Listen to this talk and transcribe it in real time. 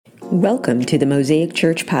Welcome to the Mosaic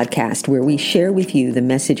Church podcast, where we share with you the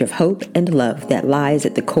message of hope and love that lies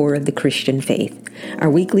at the core of the Christian faith. Our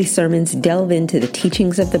weekly sermons delve into the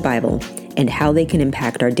teachings of the Bible and how they can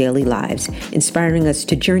impact our daily lives, inspiring us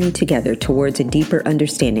to journey together towards a deeper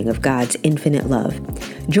understanding of God's infinite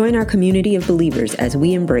love. Join our community of believers as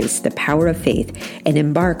we embrace the power of faith and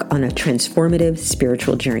embark on a transformative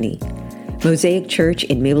spiritual journey. Mosaic Church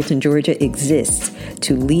in Mableton, Georgia exists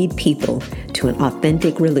to lead people to an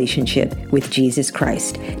authentic relationship with Jesus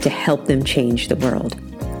Christ to help them change the world.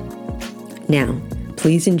 Now,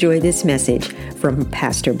 please enjoy this message from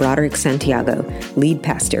Pastor Broderick Santiago, lead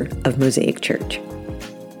pastor of Mosaic Church.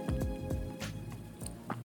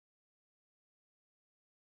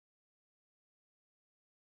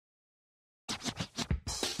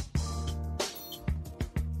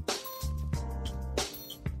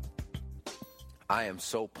 I am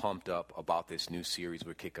so pumped up about this new series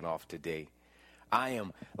we're kicking off today. I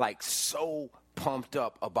am so pumped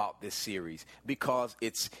up about this series because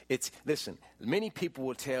it's listen, many people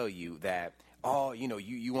will tell you that,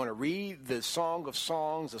 you want to read the Song of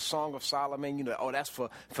Songs, the Song of Solomon, that's for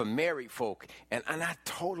married folk. And I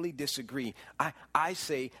totally disagree. I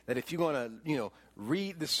say that if you're going to,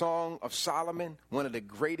 read the Song of Solomon, one of the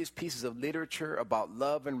greatest pieces of literature about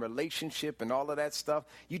love and relationship and all of that stuff,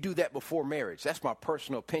 you do that before marriage. That's my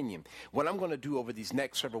personal opinion. What I'm going to do over these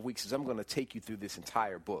next several weeks is I'm going to take you through this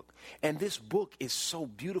entire book. And this book is so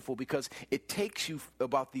beautiful because it takes you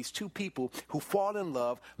about these two people who fall in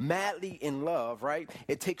love, madly in love, right?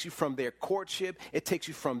 It takes you from their courtship. It takes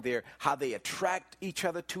you from how they attract each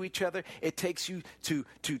other to each other. It takes you to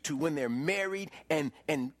when they're married. And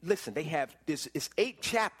listen, they have it's 8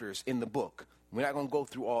 chapters in the book. We're not going to go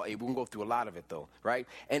through all 8. We're going to go through a lot of it, though, right?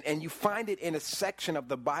 And you find it in a section of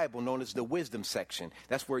the Bible known as the wisdom section.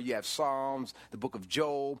 That's where you have Psalms, the book of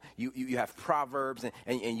Job, you have Proverbs,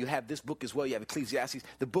 and you have this book as well. You have Ecclesiastes,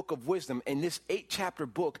 the book of wisdom. And this 8-chapter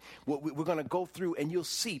book, what we're going to go through, and you'll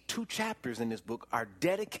see 2 chapters in this book are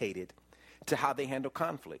dedicated to how they handle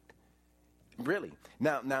conflict. Really.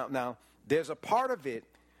 Now, there's a part of it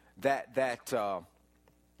that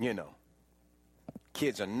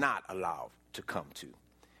kids are not allowed to come to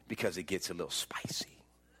because it gets a little spicy,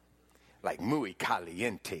 like muy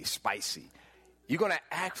caliente spicy. You're going to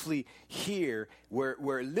actually hear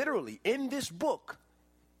where literally in this book,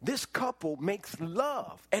 this couple makes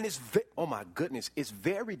love. And oh my goodness, it's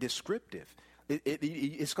very descriptive.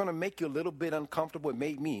 It's going to make you a little bit uncomfortable. It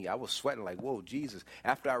made me. I was sweating like, whoa, Jesus.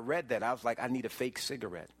 After I read that, I was like, I need a fake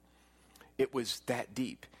cigarette. It was that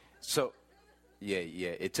deep. So, yeah.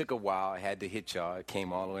 It took a while. I had to hit y'all. It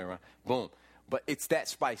came all the way around. Boom. But it's that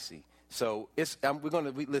spicy. So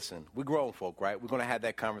listen. We're grown folk, right? We're going to have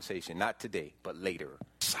that conversation. Not today, but later.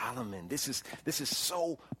 Solomon. This is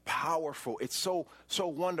so powerful. It's so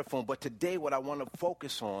wonderful. But today, what I want to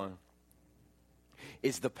focus on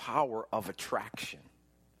is the power of attraction.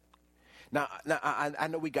 Now, I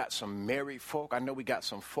know we got some married folk. I know we got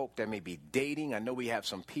some folk that may be dating. I know we have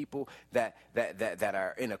some people that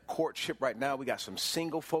are in a courtship right now. We got some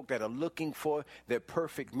single folk that are looking for their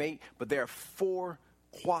perfect mate. But there are 4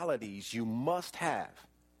 qualities you must have.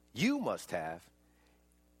 You must have.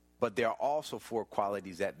 But there are also 4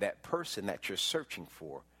 qualities that person that you're searching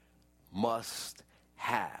for must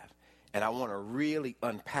have. And I want to really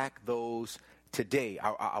unpack those today.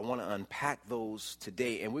 I want to unpack those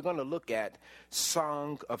today. And we're going to look at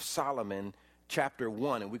Song of Solomon, chapter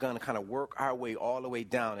 1. And we're going to kind of work our way all the way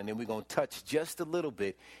down. And then we're going to touch just a little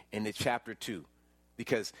bit in the chapter 2.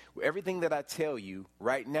 Because everything that I tell you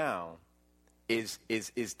right now is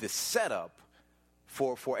the setup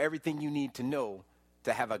for everything you need to know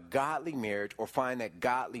to have a godly marriage or find that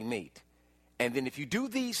godly mate. And then if you do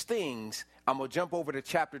these things, I'm going to jump over to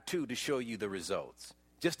chapter 2 to show you the results.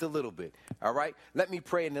 Just a little bit, all right? Let me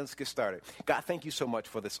pray and then let's get started. God, thank you so much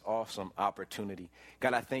for this awesome opportunity.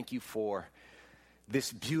 God, I thank you for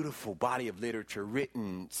this beautiful body of literature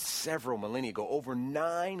written several millennia ago, over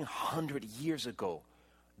 900 years ago.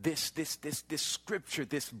 This scripture,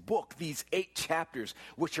 this book, these 8 chapters,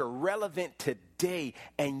 which are relevant today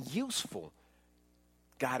and useful.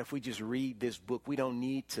 God, if we just read this book, we don't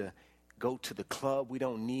need to go to the club. We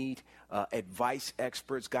don't need advice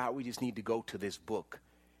experts. God, we just need to go to this book,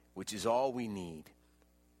 which is all we need.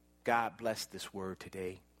 God bless this word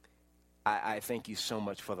today. I thank you so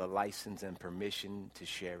much for the license and permission to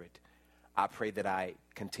share it. I pray that I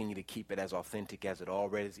continue to keep it as authentic as it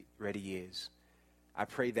already is. I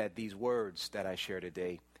pray that these words that I share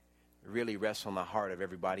today really rest on the heart of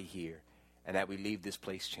everybody here and that we leave this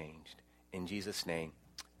place changed. In Jesus' name,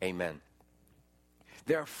 amen.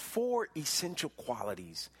 There are 4 essential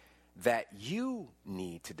qualities that you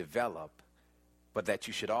need to develop, but that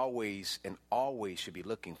you should always should be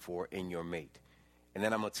looking for in your mate. And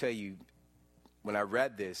then I'm going to tell you, when I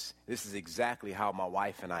read this is exactly how my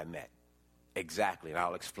wife and I met. Exactly, and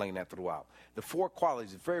I'll explain that throughout. The 4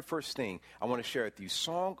 qualities, the very first thing I want to share with you,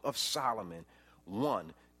 Song of Solomon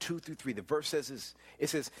 1, 2 through 3. The verse says this, it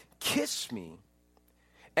says, kiss me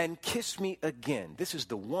and kiss me again. This is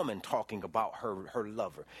the woman talking about her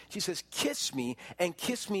lover. She says, kiss me and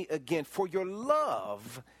kiss me again, for your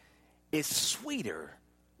love is sweeter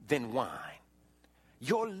than wine.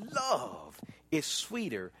 Your love is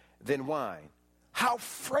sweeter than wine. How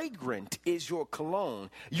fragrant is your cologne.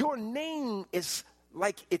 Your name is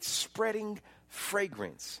like it's spreading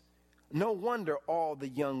fragrance. No wonder all the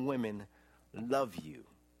young women love you.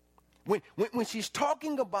 When she's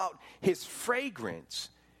talking about his fragrance,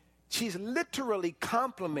 she's literally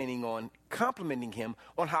complimenting him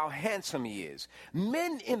on how handsome he is.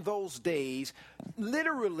 Men in those days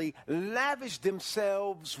literally lavished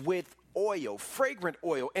themselves with oil, fragrant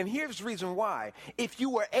oil. And here's the reason why. If you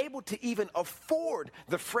were able to even afford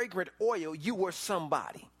the fragrant oil, you were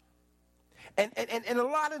somebody. And a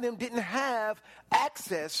lot of them didn't have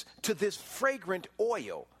access to this fragrant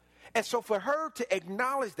oil. And so for her to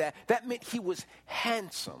acknowledge that meant he was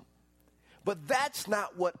handsome. But that's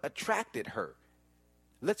not what attracted her.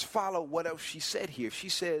 Let's follow what else she said here. She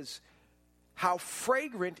says, how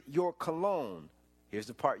fragrant your cologne. Here's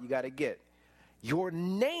the part you got to get. Your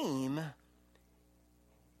name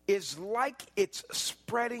is like it's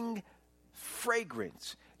spreading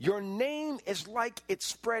fragrance. Your name is like it's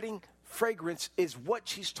spreading fragrance is what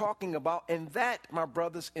she's talking about. And that, my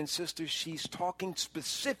brothers and sisters, she's talking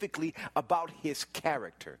specifically about his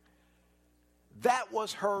character. That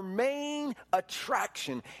was her main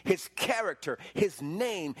attraction, his character, his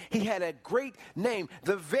name. He had a great name.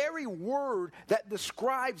 The very word that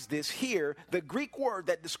describes this here, the Greek word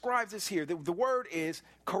that describes this here, the word is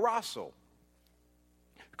karasso.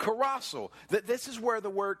 Karasso. This is where the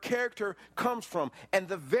word character comes from. And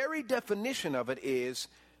the very definition of it is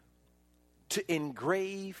to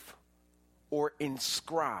engrave or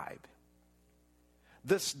inscribe.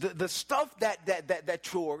 The stuff that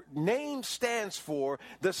your name stands for,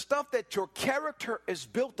 the stuff that your character is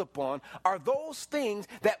built upon, are those things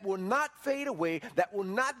that will not fade away, that will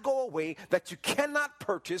not go away, that you cannot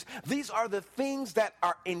purchase. These are the things that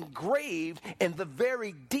are engraved in the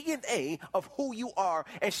very DNA of who you are.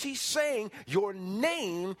 And she's saying your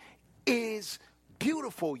name is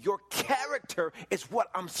beautiful. Your character is what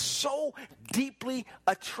I'm so deeply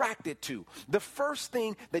attracted to. The first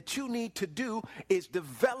thing that you need to do is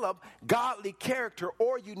develop godly character,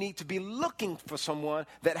 or you need to be looking for someone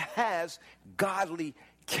that has godly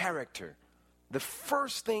character. The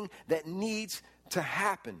first thing that needs to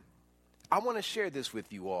happen. I want to share this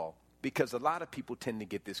with you all because a lot of people tend to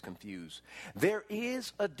get this confused. There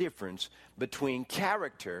is a difference between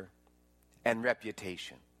character and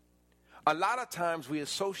reputation. A lot of times we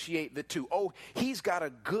associate the two. Oh, he's got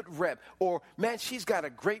a good rep, or man, she's got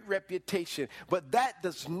a great reputation. But that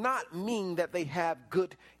does not mean that they have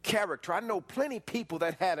good character. I know plenty of people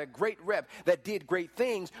that had a great rep, that did great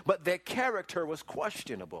things, but their character was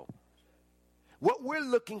questionable. What we're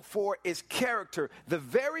looking for is character, the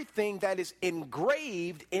very thing that is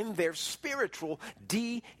engraved in their spiritual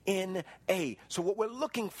DNA. So what we're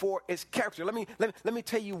looking for is character. Let me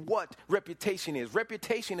tell you what reputation is.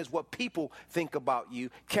 Reputation is what people think about you.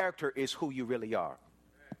 Character is who you really are.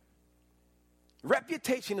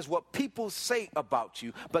 Reputation is what people say about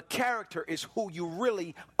you, but character is who you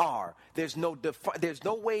really are. There's no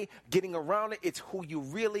way getting around it. It's who you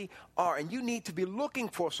really are. And you need to be looking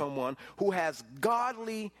for someone who has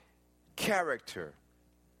godly character.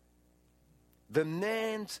 The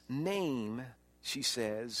man's name, she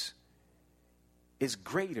says, is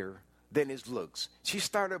greater than his looks. She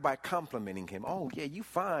started by complimenting him. Oh, yeah, you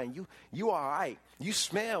fine. You all right. You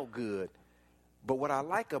smell good. But what I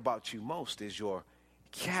like about you most is your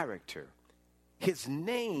character. His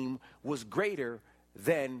name was greater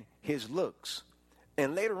than his looks.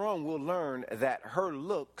 And later on, we'll learn that her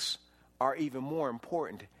looks are even more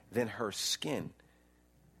important than her skin.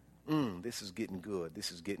 This is getting good.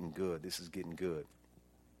 This is getting good. This is getting good.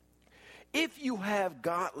 If you have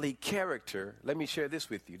godly character, let me share this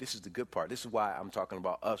with you. This is the good part. This is why I'm talking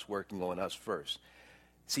about us working on us first.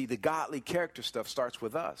 See, the godly character stuff starts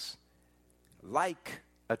with us. Like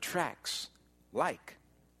attracts like.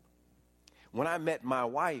 When I met my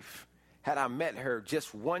wife, had I met her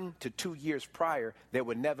just 1 to 2 years prior, there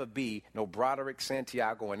would never be no Broderick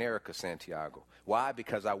Santiago and Erica Santiago. Why?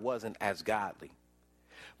 Because I wasn't as godly.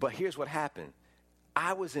 But here's what happened.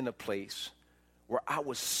 I was in a place where I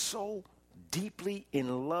was so deeply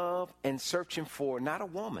in love and searching for not a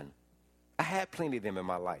woman. I had plenty of them in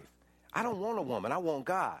my life. I don't want a woman. I want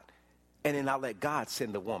God. And then I let God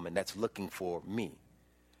send the woman that's looking for me.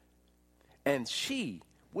 And she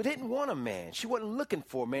didn't want a man. She wasn't looking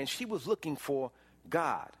for a man. She was looking for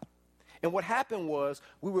God. And what happened was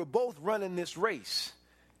we were both running this race.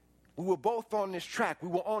 We were both on this track. We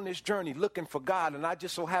were on this journey looking for God. And I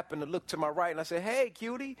just so happened to look to my right and I said, hey,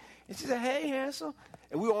 cutie. And she said, hey, handsome.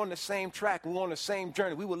 And we were on the same track. We were on the same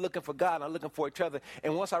journey. We were looking for God and looking for each other.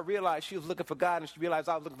 And once I realized she was looking for God and she realized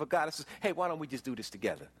I was looking for God, I said, hey, why don't we just do this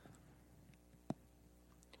together?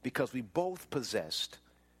 Because we both possessed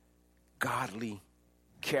godly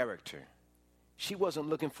character. She wasn't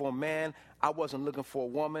looking for a man. I wasn't looking for a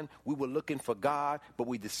woman. We were looking for God, but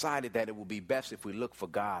we decided that it would be best if we looked for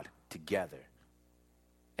God together.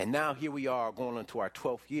 And now here we are going into our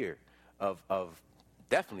 12th year of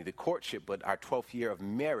definitely the courtship, but our 12th year of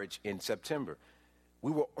marriage in September.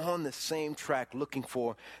 We were on the same track looking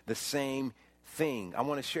for the same thing. I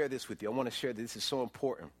want to share this with you. I want to share this is so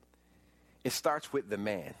important. It starts with the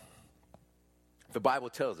man. The Bible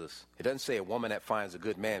tells us, it doesn't say a woman that finds a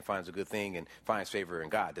good man finds a good thing and finds favor in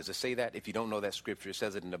God. Does it say that? If you don't know that scripture, it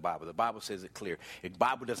says it in the Bible. The Bible says it clear. The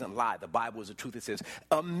Bible doesn't lie. The Bible is the truth. It says,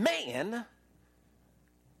 a man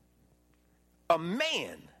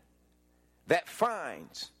that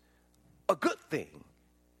finds a good thing,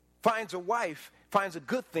 finds a wife, finds a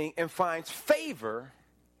good thing, and finds favor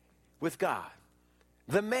with God.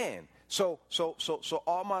 The man. So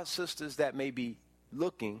all my sisters that may be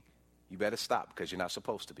looking, you better stop because you're not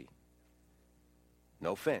supposed to be.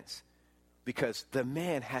 No offense. Because the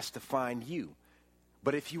man has to find you.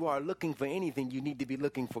 But if you are looking for anything, you need to be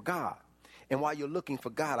looking for God. And while you're looking for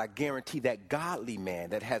God, I guarantee that godly man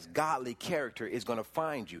that has godly character is going to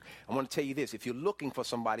find you. I want to tell you this. If you're looking for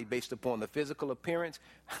somebody based upon the physical appearance,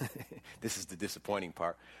 this is the disappointing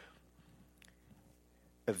part.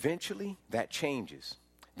 Eventually, that changes.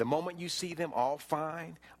 The moment you see them all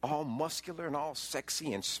fine, all muscular and all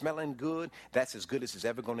sexy and smelling good, that's as good as it's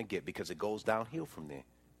ever going to get because it goes downhill from there.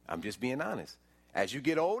 I'm just being honest. As you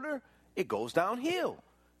get older, it goes downhill.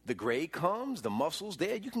 The gray comes, the muscles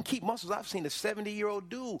there. You can keep muscles. I've seen a 70-year-old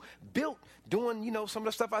dude built doing, some of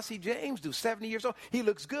the stuff I see James do, 70 years old. He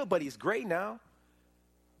looks good, but he's gray now,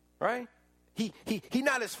 right? He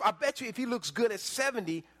not as, I bet you if he looks good at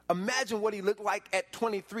 70, imagine what he looked like at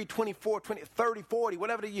 23, 24, 20, 30, 40,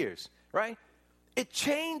 whatever the years, right? It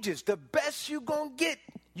changes. The best you're going to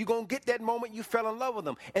get that moment you fell in love with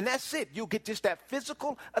them. And that's it. You'll get just that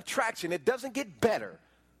physical attraction. It doesn't get better.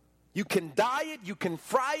 You can dye it, you can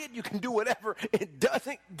fry it, you can do whatever. It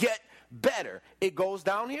doesn't get better. It goes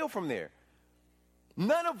downhill from there.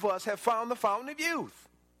 None of us have found the fountain of youth.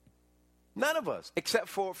 None of us, except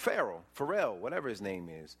for Pharrell, whatever his name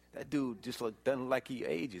is. That dude just doesn't like he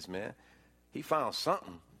ages, man. He found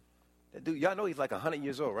something. That dude, y'all know he's like 100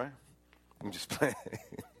 years old, right? I'm just playing.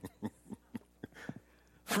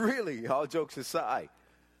 Really, all jokes aside.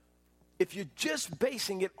 If you're just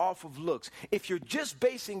basing it off of looks, if you're just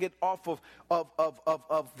basing it off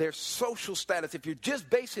of their social status, if you're just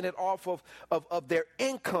basing it off of their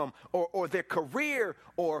income or their career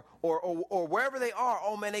or wherever they are,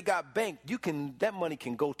 oh man, they got banked. That money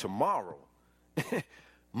can go tomorrow.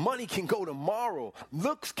 Money can go tomorrow.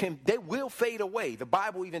 Looks they will fade away. The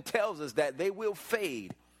Bible even tells us that they will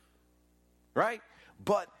fade. Right?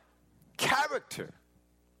 But character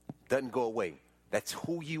doesn't go away. That's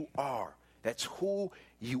who you are. That's who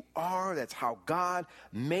you are. That's how God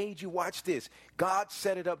made you. Watch this. God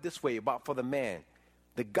set it up this way for the man.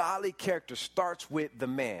 The godly character starts with the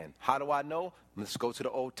man. How do I know? Let's go to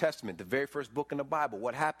the Old Testament, the very first book in the Bible.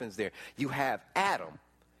 What happens there? You have Adam.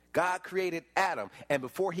 God created Adam. And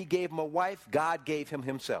before he gave him a wife, God gave him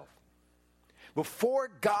himself. Before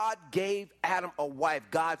God gave Adam a wife,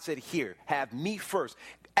 God said, here, have me first.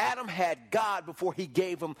 Adam had God before he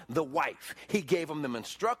gave him the wife. He gave him the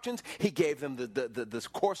instructions. He gave them the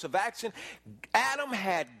course of action. Adam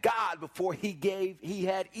had God before he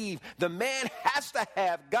had Eve. The man has to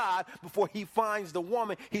have God before he finds the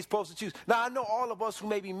woman he's supposed to choose. Now, I know all of us who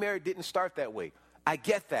may be married didn't start that way. I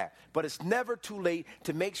get that. But it's never too late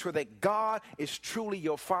to make sure that God is truly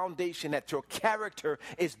your foundation, that your character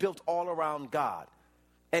is built all around God.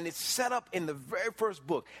 And it's set up in the very first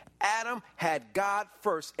book. Adam had God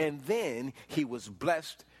first, and then he was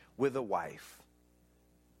blessed with a wife.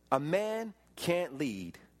 A man can't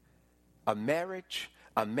lead a marriage.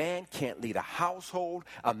 A man can't lead a household.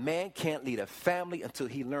 A man can't lead a family until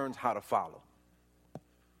he learns how to follow.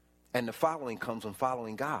 And the following comes from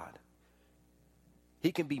following God.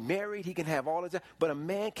 He can be married. He can have all of that. But a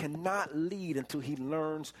man cannot lead until he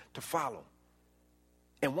learns to follow.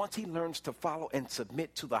 And once he learns to follow and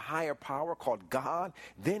submit to the higher power called God,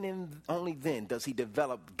 then and only then does he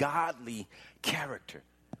develop godly character.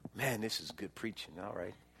 Man, this is good preaching. All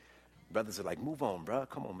right. Brothers are like, move on, bro.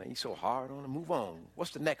 Come on, man. You're so hard on it. Move on.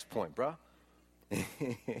 What's the next point, bro?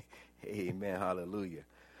 Amen. Hallelujah.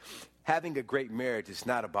 Having a great marriage is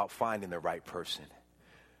not about finding the right person.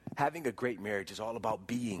 Having a great marriage is all about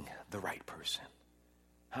being the right person.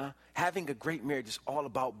 Having a great marriage is all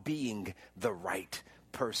about being the right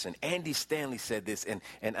person. Andy Stanley said this, and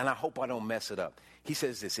I hope I don't mess it up. He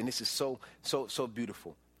says this, and this is so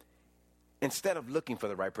beautiful. Instead of looking for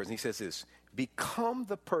the right person, he says this: become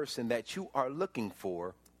the person that you are looking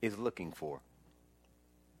for is looking for.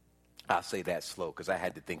 I'll say that slow because I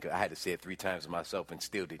had to say it 3 times myself and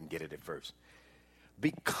still didn't get it at first.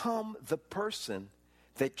 Become the person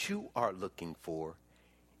that you are looking for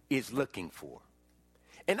is looking for.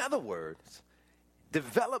 In other words,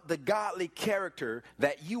 develop the godly character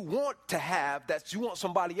that you want to have, that you want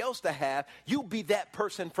somebody else to have. You be that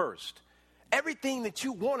person first. Everything that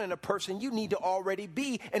you want in a person, you need to already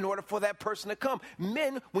be in order for that person to come.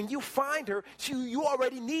 Men, when you find her, you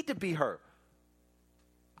already need to be her.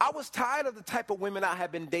 I was tired of the type of women I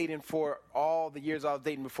had been dating for all the years I was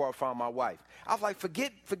dating before I found my wife. I was like,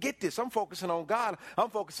 forget this. I'm focusing on God.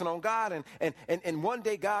 And one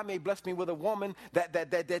day God may bless me with a woman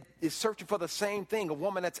that is searching for the same thing, a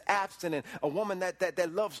woman that's abstinent, a woman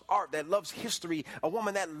that loves art, that loves history, a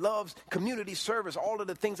woman that loves community service, all of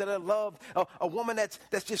the things that I love, a woman that's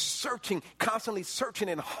just searching, constantly searching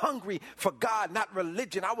and hungry for God, not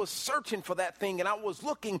religion. I was searching for that thing and I was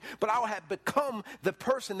looking, but I had become the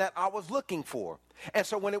person that I was looking for. And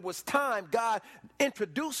so when it was time, God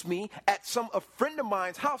introduced me at a friend of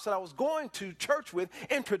mine's house that I was going to church with,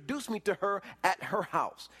 introduced me to her at her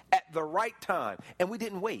house at the right time. And we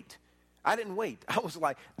didn't wait. I didn't wait. I was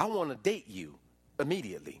like, I want to date you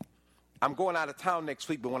immediately. I'm going out of town next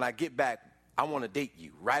week, but when I get back, I want to date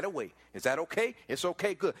you right away. Is that okay? It's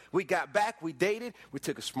okay, good. We got back, we dated. We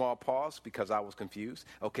took a small pause because I was confused.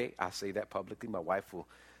 Okay, I say that publicly. My wife will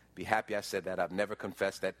be happy I said that. I've never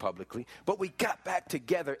confessed that publicly. But we got back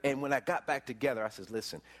together, and when I got back together, I said,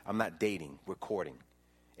 listen, I'm not dating, we're courting.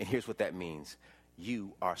 And here's what that means.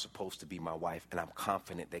 You are supposed to be my wife, and I'm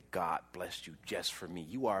confident that God blessed you just for me.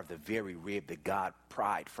 You are the very rib that God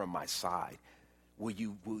pried from my side.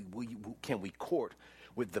 Can we court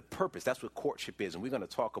with the purpose? That's what courtship is, and we're going to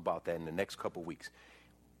talk about that in the next couple weeks.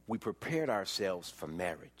 We prepared ourselves for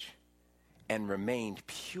marriage and remained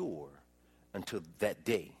pure until that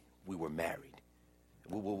day we were married.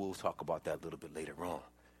 We'll talk about that a little bit later on.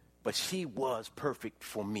 But she was perfect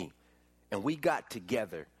for me. And we got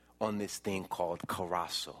together on this thing called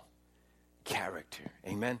Karasso, character.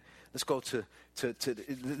 Amen? Let's go to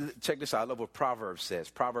check this out. I love what Proverbs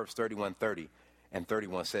says. Proverbs 31:30 and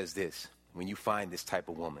 31 says this. When you find this type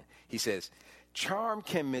of woman, he says, charm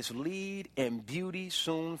can mislead and beauty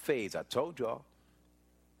soon fades. I told y'all.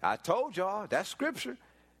 That's scripture.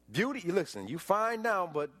 Beauty, listen, you find now,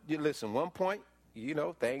 but you listen, one point,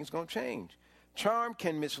 things going to change. Charm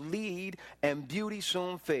can mislead and beauty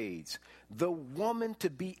soon fades. The woman to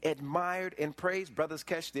be admired and praised, brothers,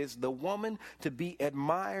 catch this. The woman to be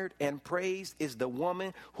admired and praised is the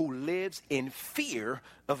woman who lives in fear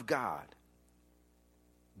of God.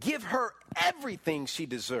 Give her everything she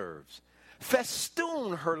deserves.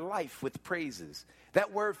 Festoon her life with praises.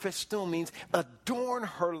 That word festoon means adorn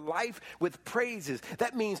her life with praises.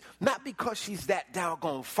 That means not because she's that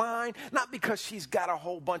doggone fine, not because she's got a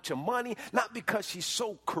whole bunch of money, not because she's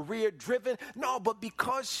so career driven, no, but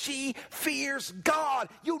because she fears God.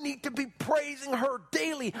 You need to be praising her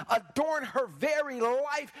daily. Adorn her very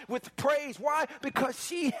life with praise. Why? Because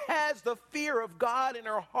she has the fear of God in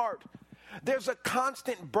her heart. There's a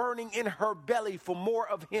constant burning in her belly for more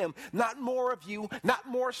of him, not more of you, not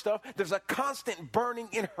more stuff. There's a constant burning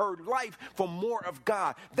in her life for more of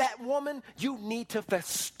God. That woman, you need to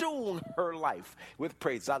festoon her life with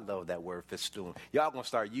praise. I love that word, festoon. Y'all gonna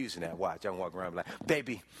start using that. Watch, I'm walking around like,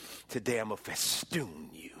 baby, today I'm gonna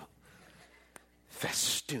festoon you.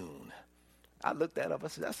 Festoon. I looked that up. I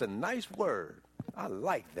said, that's a nice word. I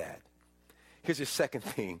like that. Here's the second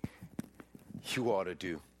thing you ought to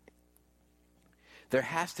do. There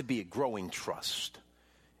has to be a growing trust.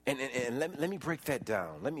 And let me break that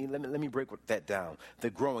down. Let me break that down. The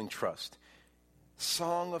growing trust.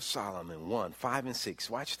 Song of Solomon 1, 5 and 6.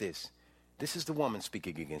 Watch this. This is the woman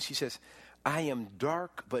speaking again. She says, I am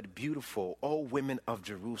dark but beautiful, O women of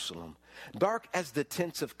Jerusalem. Dark as the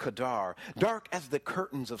tents of Kedar. Dark as the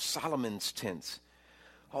curtains of Solomon's tents.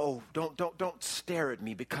 Oh, don't stare at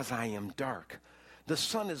me because I am dark. The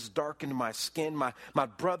sun has darkened my skin. My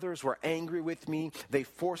brothers were angry with me. They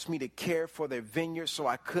forced me to care for their vineyard, so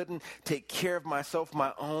I couldn't take care of myself,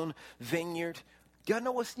 my own vineyard. Y'all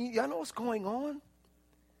know what's going on?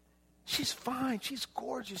 She's fine. She's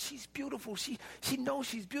gorgeous. She's beautiful. She knows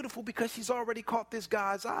she's beautiful because she's already caught this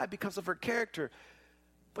guy's eye because of her character.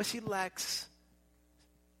 But she lacks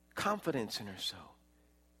confidence in herself.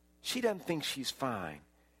 She doesn't think she's fine.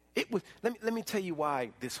 Let me tell you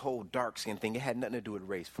why this whole dark skin thing, it had nothing to do with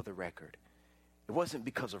race, for the record. It wasn't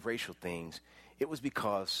because of racial things. It was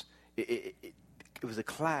because it was a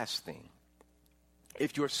class thing.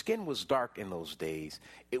 If your skin was dark in those days,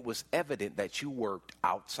 it was evident that you worked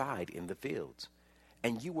outside in the fields,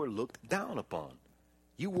 and you were looked down upon.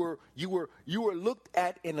 You were looked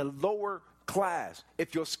at in a lower class.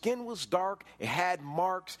 If your skin was dark, it had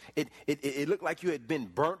marks, it looked like you had been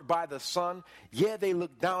burnt by the sun, yeah, they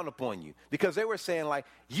looked down upon you because they were saying, like,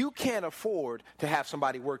 you can't afford to have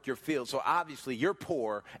somebody work your field, so obviously you're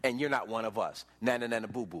poor and you're not one of us. Nana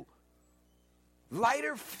boo-boo.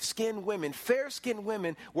 Lighter skinned women, fair skinned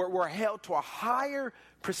women were held to a higher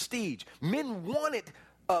prestige. Men wanted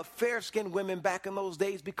fair skinned women back in those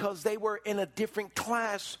days because they were in a different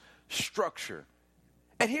class structure.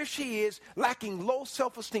 And here she is, lacking low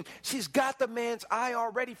self-esteem. She's got the man's eye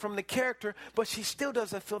already from the character, but she still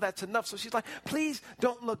doesn't feel that's enough. So she's like, please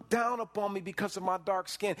don't look down upon me because of my dark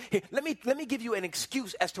skin. Here, let me give you an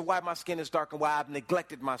excuse as to why my skin is dark and why I've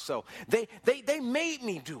neglected myself. They made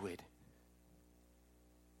me do it.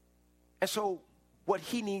 And so what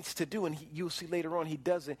he needs to do, and you'll see later on he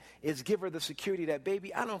does it, is give her the security that,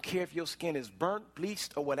 baby, I don't care if your skin is burnt,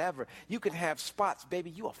 bleached, or whatever. You can have spots,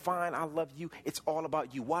 baby. You are fine. I love you. It's all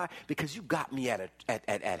about you. Why? Because you got me at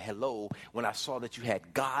hello when I saw that you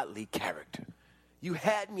had godly character. You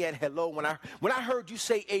had me at hello when I heard you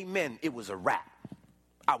say amen. It was a wrap.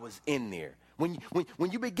 I was in there. When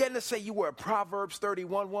you began to say you were a Proverbs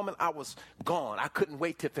 31 woman, I was gone. I couldn't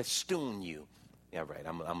wait to festoon you. Yeah, right.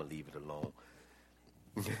 I'm going to leave it alone.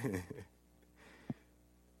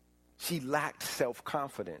 She lacked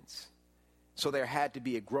self-confidence. So there had to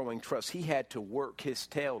be a growing trust. He had to work his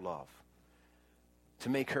tail off to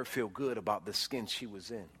make her feel good about the skin she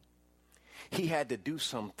was in. He had to do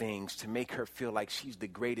some things to make her feel like she's the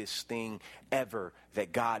greatest thing ever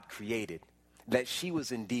that God created. That she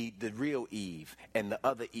was indeed the real Eve and the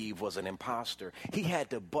other Eve was an imposter. He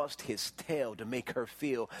had to bust his tail to make her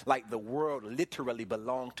feel like the world literally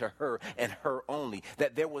belonged to her and her only.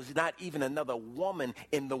 That there was not even another woman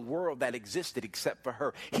in the world that existed except for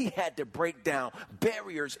her. He had to break down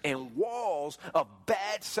barriers and walls of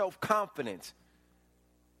bad self-confidence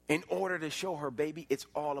in order to show her, baby, it's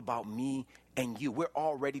all about me and you. We're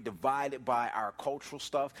already divided by our cultural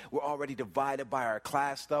stuff. We're already divided by our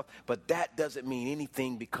class stuff. But that doesn't mean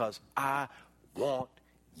anything because I want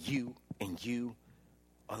you and you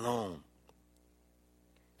alone.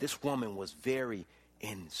 This woman was very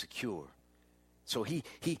insecure. So he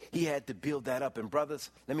had to build that up. And brothers,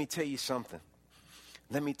 let me tell you something.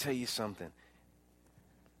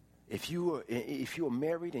 If you are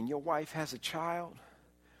married and your wife has a child,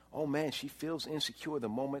 oh man, she feels insecure the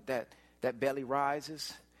moment that belly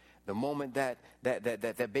rises, the moment that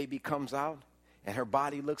baby comes out and her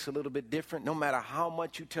body looks a little bit different. No matter how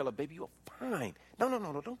much you tell her, baby, you're fine. No,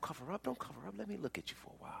 don't cover up. Let me look at you for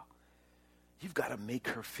a while. You've got to make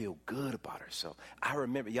her feel good about herself. I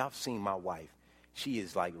remember, y'all have seen my wife. She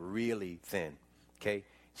is like really thin, okay?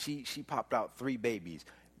 She popped out 3 babies.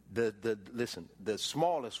 Listen, the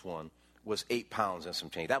smallest one was 8 pounds and some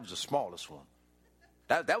change. That was the smallest one.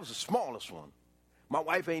 That was the smallest one. My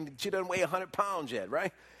wife she doesn't weigh 100 pounds yet,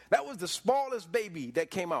 right? That was the smallest baby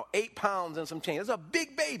that came out, 8 pounds and some change. It's a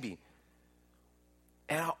big baby.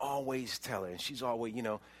 And I always tell her, and she's always,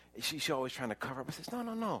 she's always trying to cover up. I says,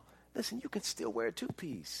 no. Listen, you can still wear a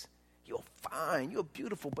 2-piece. You're fine. You're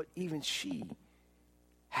beautiful. But even she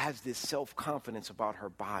has this self-confidence about her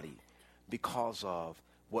body because of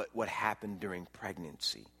what happened during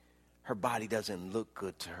pregnancy. Her body doesn't look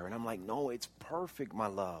good to her. And I'm like, no, it's perfect, my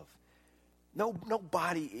love.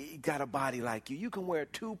 Nobody got a body like you. You can wear a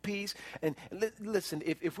 2-piece. And listen,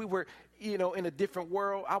 if we were, in a different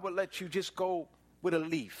world, I would let you just go with a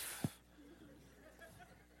leaf.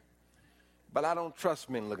 But I don't trust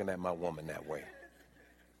men looking at my woman that way.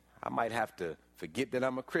 I might have to forget that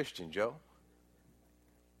I'm a Christian, Joe.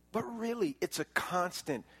 But really, it's a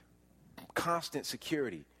constant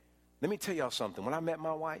security. Let me tell y'all something. When I met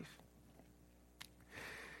my wife,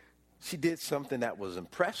 she did something that was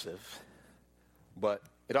impressive, but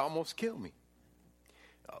it almost killed me.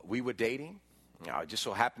 We were dating. I just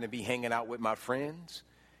so happened to be hanging out with my friends.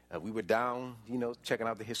 We were down, checking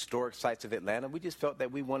out the historic sites of Atlanta. We just felt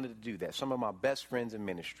that we wanted to do that. Some of my best friends in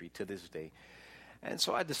ministry to this day. And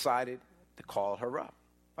so I decided to call her up.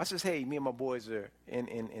 I says, hey, me and my boys are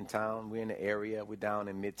in town. We're in the area. We're down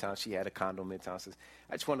in Midtown. She had a condo in Midtown. I says,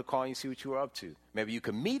 I just wanted to call you and see what you were up to. Maybe you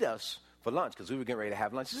could meet us for lunch, because we were getting ready to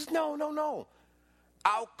have lunch. She says, no.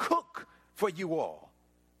 I'll cook for you all.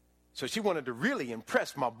 So she wanted to really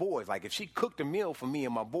impress my boys. Like, if she cooked a meal for me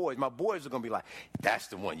and my boys are going to be like, that's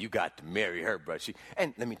the one. You got to marry her, bro.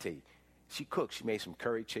 And let me tell you, she cooked. She made some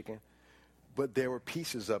curry chicken, but there were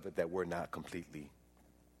pieces of it that were not completely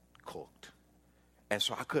cooked. And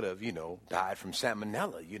so I could have, died from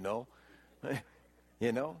salmonella,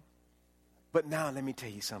 But now let me tell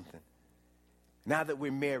you something. Now that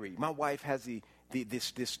we're married, my wife has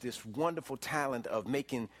this wonderful talent of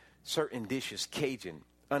making certain dishes Cajun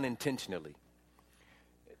unintentionally.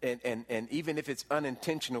 And even if it's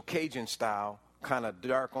unintentional Cajun style, kind of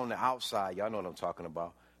dark on the outside, y'all know what I'm talking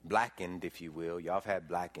about, blackened, if you will. Y'all have had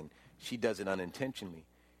blackened. She does it unintentionally.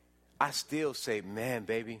 I still say, man,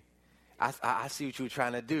 baby, I see what you were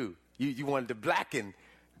trying to do. You wanted to blacken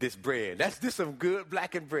this bread. This some good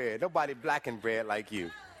blackened bread. Nobody blackened bread like you.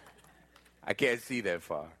 I can't see that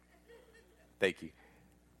far. Thank you.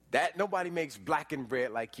 Nobody makes blackened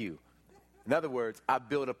bread like you. In other words, I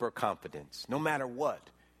build up her confidence. No matter what,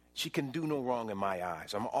 she can do no wrong in my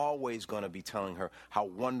eyes. I'm always going to be telling her how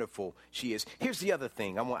wonderful she is. Here's the other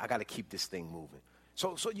thing. I got to keep this thing moving.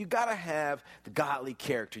 So you got to have the godly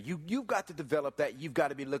character. You've got to develop that. You've got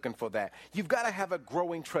to be looking for that. You've got to have a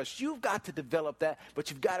growing trust. You've got to develop that, but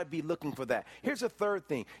you've got to be looking for that. Here's a third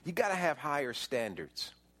thing. You got to have higher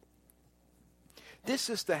standards. This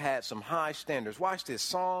sister had some high standards. Watch this.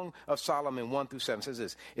 Song of Solomon 1-7 says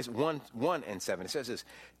this. It's 1 and 7. It says this.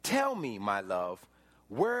 Tell me, my love,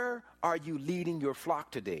 where are you leading your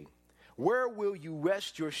flock today? Where will you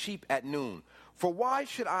rest your sheep at noon? For why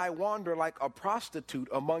should I wander like a prostitute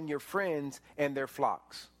among your friends and their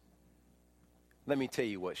flocks? Let me tell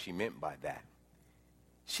you what she meant by that.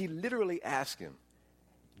 She literally asked him,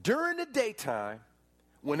 during the daytime,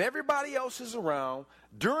 when everybody else is around,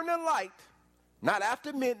 during the light, not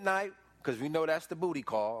after midnight, because we know that's the booty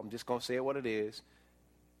call. I'm just going to say it what it is.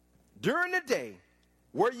 During the day,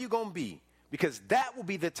 where are you going to be? Because that will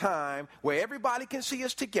be the time where everybody can see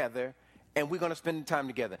us together, and we're going to spend the time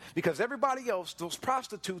together. Because everybody else, those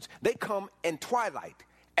prostitutes, they come in twilight,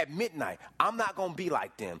 at midnight. I'm not going to be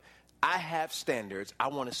like them. I have standards. I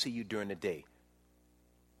want to see you during the day.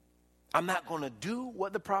 I'm not going to do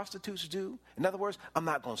what the prostitutes do. In other words, I'm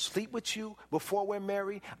not going to sleep with you before we're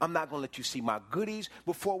married. I'm not going to let you see my goodies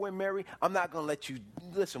before we're married. I'm not going to let you,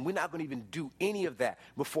 listen, we're not going to even do any of that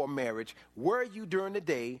before marriage. Where are you during the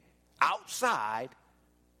day? Outside,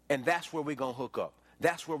 and that's where we're going to hook up.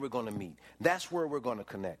 That's where we're going to meet. That's where we're going to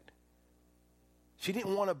connect. She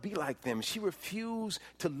didn't want to be like them. She refused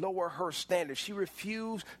to lower her standards. She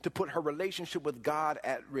refused to put her relationship with God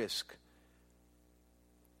at risk.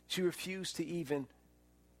 She refused to even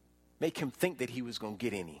make him think that he was going to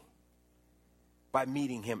get any by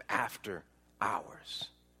meeting him after hours.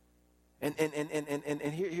 And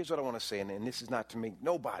here's what I want to say, and this is not to make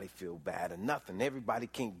nobody feel bad or nothing. Everybody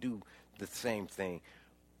can't do the same thing.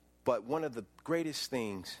 But one of the greatest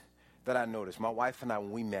things that I noticed, my wife and I,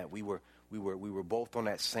 when we met, we were both on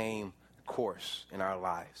that same course in our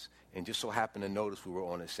lives. And just so happened to notice we were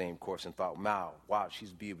on the same course and thought, wow, she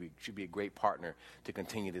should be a great partner to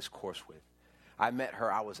continue this course with. I met her,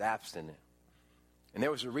 I was abstinent. And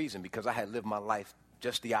there was a reason, because I had lived my life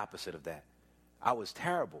just the opposite of that. I was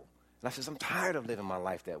terrible. And I said, I'm tired of living my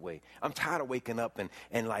life that way. I'm tired of waking up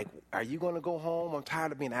and like, are you going to go home? I'm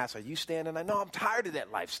tired of being asked, are you staying tonight? No, I'm tired of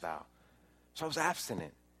that lifestyle. So I was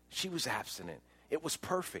abstinent. She was abstinent. It was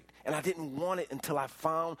perfect. And I didn't want it until I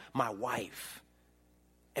found my wife.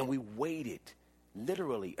 And we waited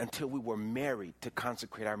literally until we were married to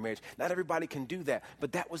consecrate our marriage. Not everybody can do that,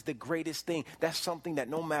 but that was the greatest thing. That's something that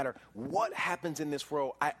no matter what happens in this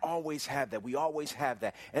world, I always have that. We always have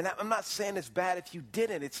that. And I'm not saying it's bad if you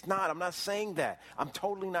didn't. It's not. I'm not saying that. I'm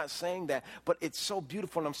totally not saying that. But it's so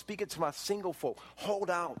beautiful, and I'm speaking to my single folk. Hold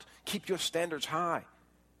out. Keep your standards high.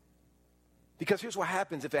 Because here's what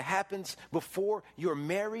happens. If it happens before you're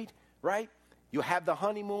married, right? You'll have the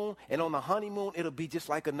honeymoon, and on the honeymoon, it'll be just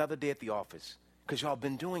like another day at the office. Because y'all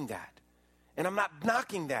been doing that. And I'm not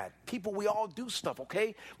knocking that. People, we all do stuff,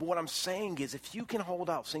 okay? But what I'm saying is, if you can hold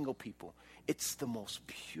out, single people, it's the most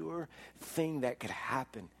pure thing that could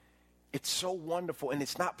happen. It's so wonderful, and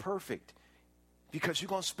it's not perfect. Because you're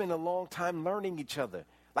going to spend a long time learning each other.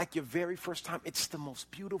 like your very first time. It's the most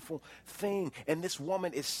beautiful thing. And this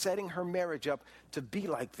woman is setting her marriage up to be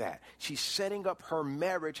like that. She's setting up her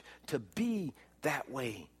marriage to be that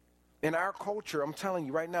way. In our culture, I'm telling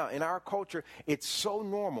you right now, in our culture, it's so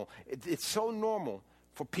normal. It's so normal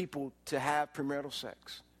for people to have premarital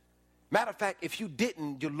sex. Matter of fact, if you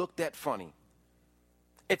didn't, you looked at funny.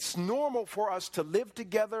 It's normal for us to live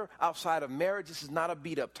together outside of marriage. This is not a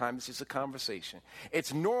beat-up time. This is a conversation.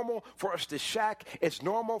 It's normal for us to shack. It's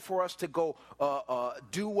normal for us to go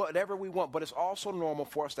do whatever we want. But it's also normal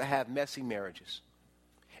for us to have messy marriages.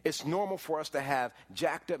 It's normal for us to have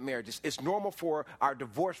jacked up marriages. It's normal for our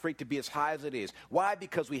divorce rate to be as high as it is. Why?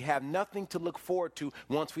 Because we have nothing to look forward to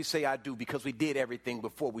once we say I do, because we did everything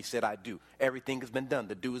before we said I do. Everything has been done.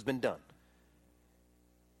 The do has been done.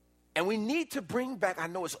 And we need to bring back, I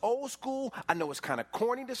know it's old school, I know it's kind of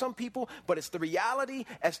corny to some people, but it's the reality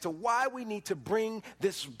as to why we need to bring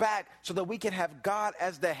this back so that we can have God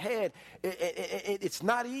as the head. It's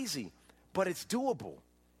not easy, but it's doable.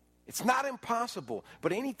 It's not impossible,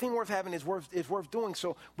 but anything worth having is worth doing,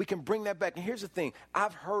 so we can bring that back. And here's the thing.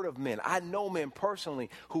 I've heard of men, I know men personally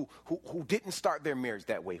who didn't start their marriage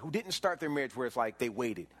that way, who didn't start their marriage where it's like they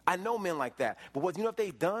waited. I know men like that, but what you know what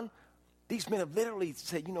they've done? These men have literally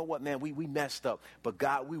said, you know what, man, we messed up. But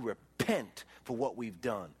God, we repent for what we've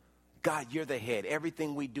done. God, you're the head.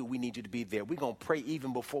 Everything we do, we need you to be there. We're going to pray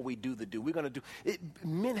even before we do the do. We're going to do it.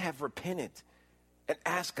 Men have repented and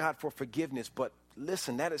asked God for forgiveness. But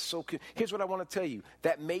listen, that is so cute. Here's what I want to tell you.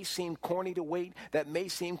 That may seem corny to wait. That may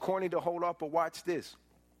seem corny to hold off, but watch this.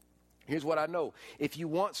 Here's what I know. If you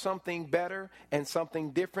want something better and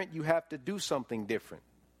something different, you have to do something different.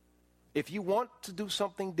 If you want to do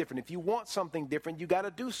something different, if you want something different, you got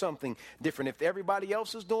to do something different. If everybody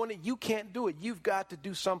else is doing it, you can't do it. You've got to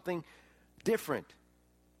do something different.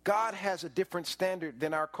 God has a different standard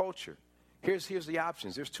than our culture. Here's the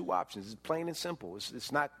options. There's two options. It's plain and simple.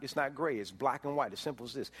 It's not gray. It's black and white. As simple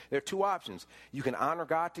as this. There are two options. You can honor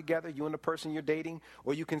God together, you and the person you're dating,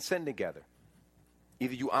 or you can sin together.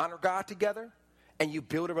 Either you honor God together and you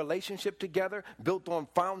build a relationship together built on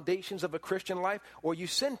foundations of a Christian life, or you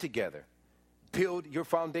sin together. Build your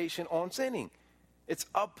foundation on sinning. It's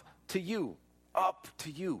up to you. Up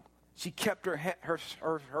to you. She kept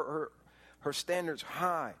her standards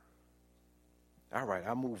high. All right,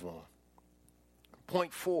 I'll move on.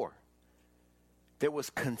 Point 4. There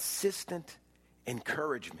was consistent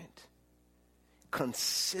encouragement.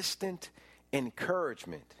 Consistent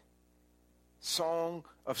encouragement. Song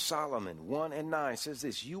of Solomon 1:9 says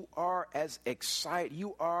this: You are as exciting,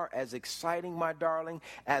 my darling,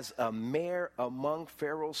 as a mare among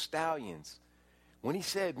Pharaoh's stallions. When he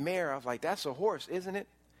said mare, I was like, that's a horse, isn't it?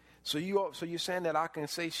 So you're saying that I can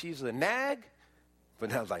say she's a nag?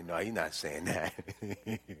 But I was like, no, he's not saying that.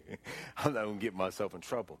 I'm not going to get myself in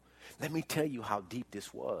trouble. Let me tell you how deep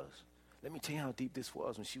this was. Let me tell you how deep this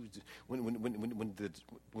was when she was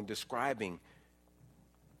when describing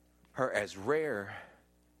her as rare.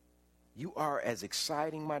 You are as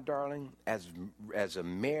exciting, my darling, as a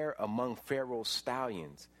mare among Pharaoh's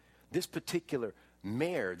stallions. This particular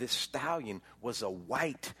mare, this stallion, was a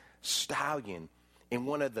white stallion and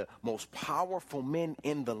one of the most powerful men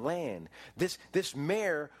in the land. This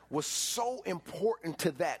mare was so important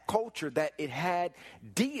to that culture that it had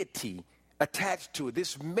deity attached to it.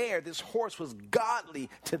 This mare, this horse, was godly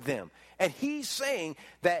to them. And he's saying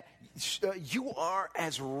that you are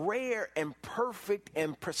as rare and perfect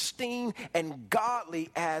and pristine and godly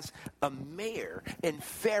as a mare in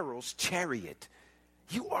Pharaoh's chariot.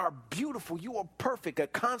 You are beautiful. You are perfect. A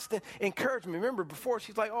constant encouragement. Remember, before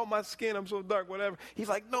she's like, oh, my skin, I'm so dark, whatever. He's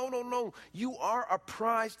like, no. You are a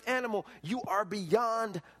prized animal. You are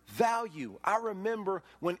beyond value. I remember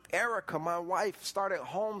when Erica, my wife, started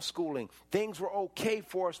homeschooling. Things were okay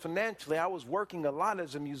for us financially. I was working a lot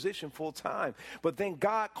as a musician full time. But then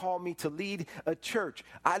God called me to lead a church.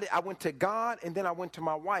 I went to God, and then I went to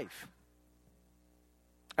my wife.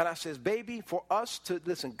 And I says, baby, for us to,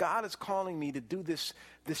 listen, God is calling me to do this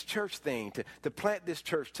church thing, to plant this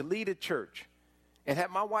church, to lead a church. And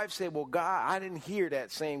had my wife said, well, God, I didn't hear that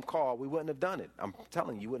same call, we wouldn't have done it. I'm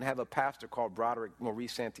telling you, you wouldn't have a pastor called Broderick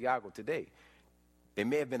Maurice Santiago today. It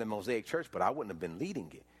may have been a Mosaic church, but I wouldn't have been leading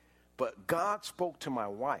it. But God spoke to my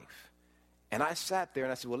wife. And I sat there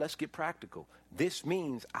and I said, well, let's get practical. This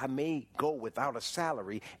means I may go without a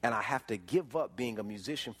salary and I have to give up being a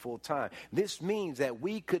musician full time. This means that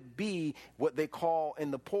we could be what they call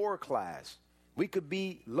in the poor class. We could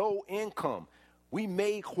be low income. We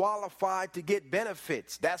may qualify to get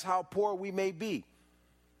benefits. That's how poor we may be.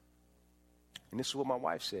 And this is what my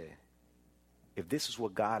wife said. If this is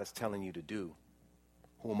what God is telling you to do,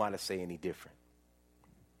 who am I to say any different?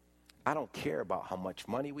 I don't care about how much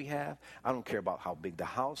money we have. I don't care about how big the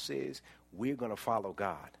house is. We're going to follow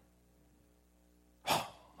God. Oh,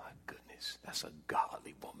 my goodness. That's a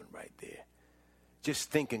godly woman right there. Just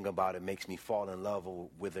thinking about it makes me fall in love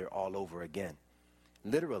with her all over again.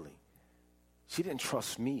 Literally. She didn't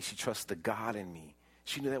trust me. She trusts the God in me.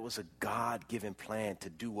 She knew that was a God-given plan to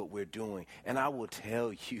do what we're doing. And I will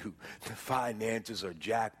tell you, the finances are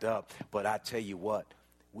jacked up. But I tell you what,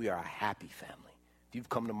 we are a happy family. If you've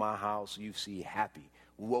come to my house, you see happy.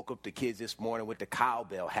 We woke up the kids this morning with the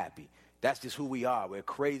cowbell happy. That's just who we are. We're a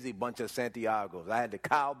crazy bunch of Santiagos. I had the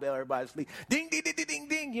cowbell, everybody sleep. Ding, ding, ding, ding, ding,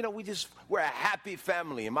 ding. You know, we're a happy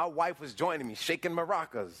family. And my wife was joining me, shaking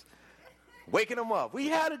maracas, waking them up. We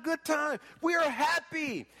had a good time. We are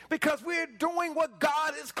happy because we're doing what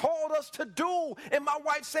God has called us to do. And my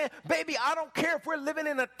wife saying, baby, I don't care if we're living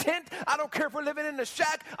in a tent. I don't care if we're living in a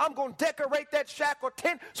shack. I'm going to decorate that shack or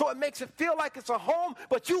tent so it makes it feel like it's a home.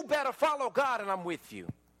 But you better follow God and I'm with you.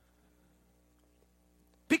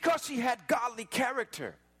 Because she had godly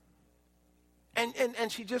character. And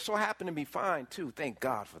she just so happened to be fine too. Thank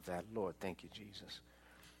God for that. Lord, thank you, Jesus.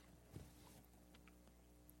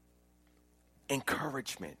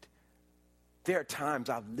 Encouragement. There are times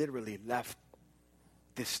I've literally left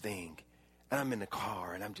this thing and I'm in the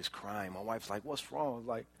car and I'm just crying. My wife's like, what's wrong? I'm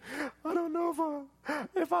like, I don't know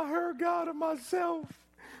if I heard God or myself.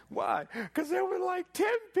 Why? Because there were like 10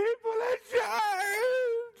 people at church.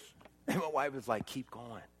 And my wife was like, keep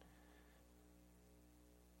going.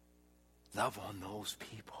 Love on those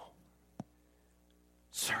people.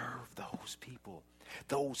 Serve those people.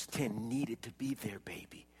 Those 10 needed to be there,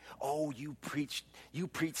 baby. Oh, you preached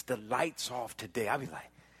the lights off today. I'll be like,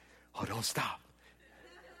 oh, don't stop.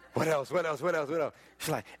 What else? She's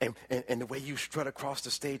like, and the way you strut across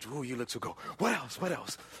the stage, ooh, you look so good. What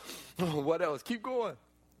else? Oh, what else? Keep going.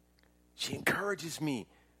 She encourages me.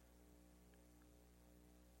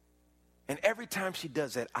 And every time she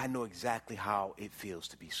does that, I know exactly how it feels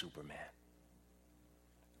to be Superman.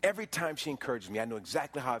 Every time she encourages me, I know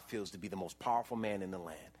exactly how it feels to be the most powerful man in the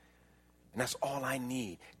land. And that's all I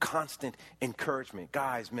need. Constant encouragement.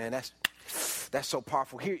 Guys, man, that's so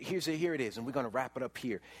powerful. Here it is, and we're going to wrap it up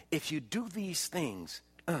here. If you do these things,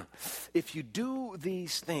 let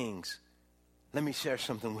me share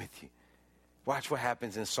something with you. Watch what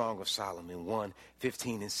happens in Song of Solomon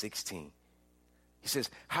 1:15-16. He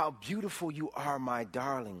says, how beautiful you are, my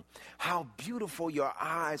darling. How beautiful your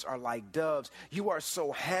eyes are like doves. You are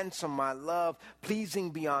so handsome, my love,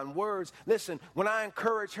 pleasing beyond words. Listen, when I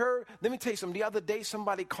encourage her, let me tell you something. The other day,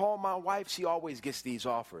 somebody called my wife. She always gets these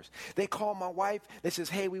offers. They call my wife. They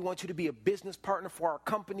says, hey, we want you to be a business partner for our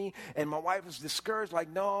company. And my wife was discouraged,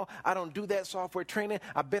 like, no, I don't do that software training.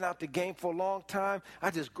 I've been out the game for a long time.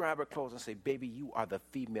 I just grab her clothes and say, baby, you are the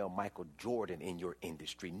female Michael Jordan in your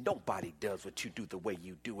industry. Nobody does what you do the way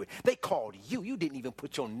you do it. They called you. You didn't even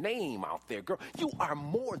put your name out there, girl. You are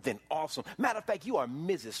more than awesome. Matter of fact, you are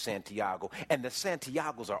Mrs. Santiago, and the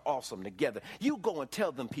Santiagos are awesome together. You go and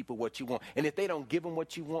tell them people what you want, and if they don't give you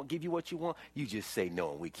what you want, you just say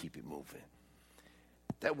no, and we keep it moving.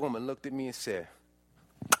 That woman looked at me and said,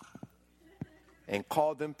 and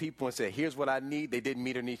called them people and said, here's what I need. They didn't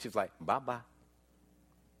meet her need. She was like, bye-bye.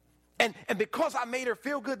 And because I made her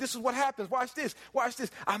feel good, this is what happens. Watch this.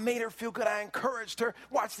 I made her feel good. I encouraged her.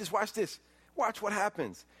 Watch this. Watch what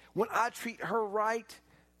happens. When I treat her right,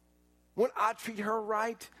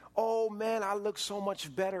 oh, man, I look so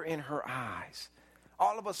much better in her eyes.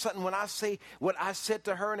 All of a sudden, when I say what I said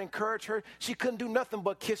to her and encourage her, she couldn't do nothing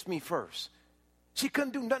but kiss me first. She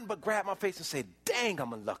couldn't do nothing but grab my face and say, dang,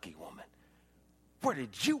 I'm a lucky woman. Where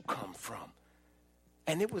did you come from?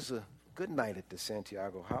 And it was a good night at the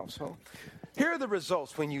Santiago household. Here are the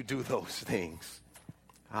results when you do those things.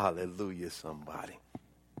 Hallelujah, somebody.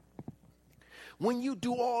 When you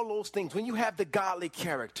do all those things, when you have the godly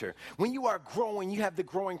character, when you are growing, you have the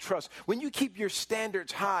growing trust, when you keep your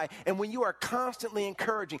standards high, and when you are constantly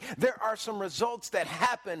encouraging, there are some results that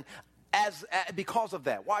happen because of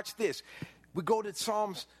that. Watch this. We go to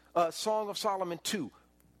Song of Solomon 2,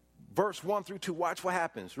 verse 1-2. Watch what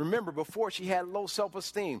happens. Remember, before she had low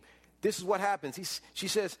self-esteem. This is what happens. She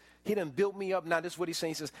says, he done built me up. Now, this is what he's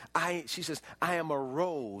saying. She says, I am a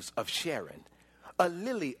rose of Sharon, a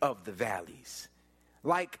lily of the valleys.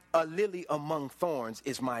 Like a lily among thorns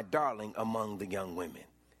is my darling among the young women.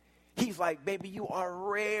 He's like, baby, you are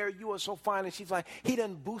rare. You are so fine. And she's like, he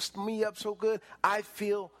done boost me up so good. I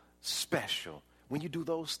feel special. When you do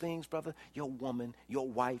those things, brother, your woman, your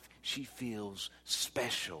wife, she feels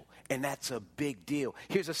special. And that's a big deal.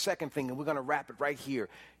 Here's a second thing, and we're going to wrap it right here.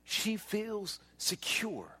 She feels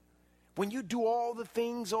secure. When you do all the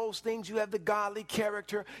things, those things, you have the godly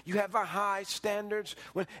character, you have the high standards,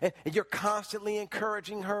 and you're constantly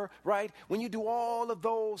encouraging her, right? When you do all of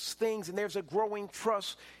those things and there's a growing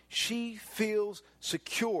trust, she feels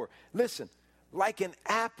secure. Listen, like an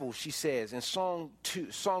apple, she says in Song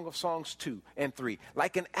of Songs 2 and 3,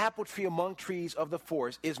 like an apple tree among trees of the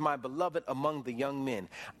forest is my beloved among the young men.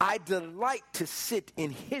 I delight to sit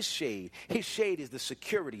in his shade. His shade is the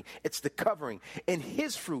security. It's the covering. And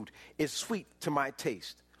his fruit is sweet to my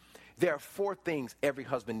taste. There are 4 things every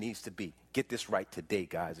husband needs to be. Get this right today,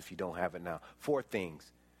 guys, if you don't have it now. 4 things.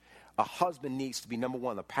 A husband needs to be, number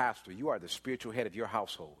 1, the pastor. You are the spiritual head of your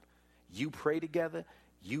household. You pray together.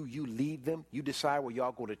 You lead them. You decide where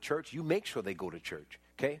y'all go to church. You make sure they go to church,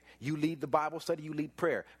 okay? You lead the Bible study. You lead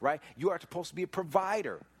prayer, right? You are supposed to be a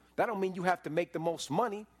provider. That don't mean you have to make the most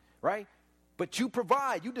money, right? But you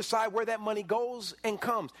provide. You decide where that money goes and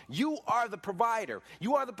comes. You are the provider.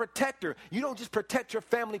 You are the protector. You don't just protect your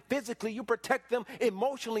family physically. You protect them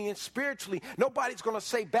emotionally and spiritually. Nobody's going to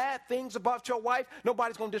say bad things about your wife.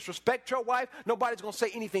 Nobody's going to disrespect your wife. Nobody's going to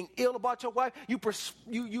say anything ill about your wife. You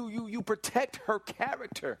protect her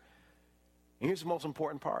character. And here's the most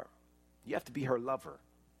important part. You have to be her lover.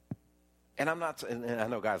 And I'm not, and I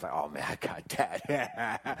know guys are like, oh man, I got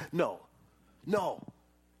that. No.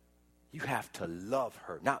 You have to love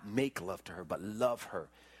her, not make love to her, but love her.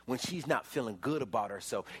 When she's not feeling good about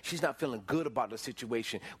herself, she's not feeling good about the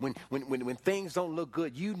situation, when things don't look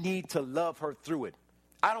good, you need to love her through it.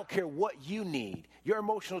 I don't care what you need. Your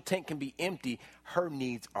emotional tank can be empty. Her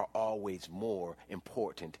needs are always more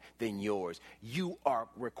important than yours. You are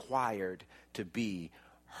required to be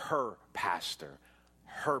her pastor,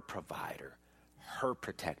 her provider, her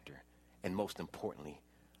protector, and most importantly,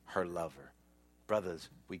 her lover. Brothers,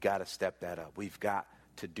 we got to step that up. We've got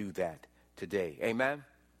to do that today. Amen?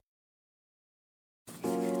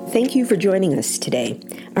 Thank you for joining us today.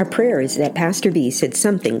 Our prayer is that Pastor B said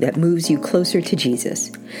something that moves you closer to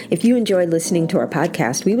Jesus. If you enjoyed listening to our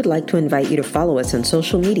podcast, we would like to invite you to follow us on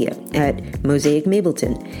social media at Mosaic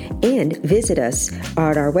Mableton and visit us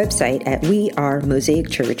at our website at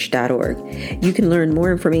wearemosaicchurch.org. You can learn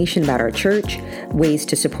more information about our church, ways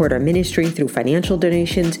to support our ministry through financial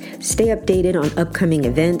donations, stay updated on upcoming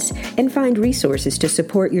events, and find resources to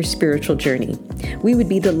support your spiritual journey. We would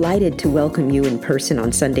be delighted to welcome you in person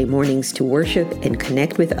on Sunday mornings to worship and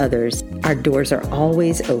connect with others. Our doors are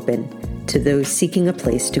always open to those seeking a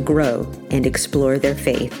place to grow and explore their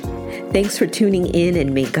faith. Thanks for tuning in,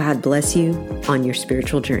 and may God bless you on your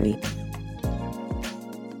spiritual journey.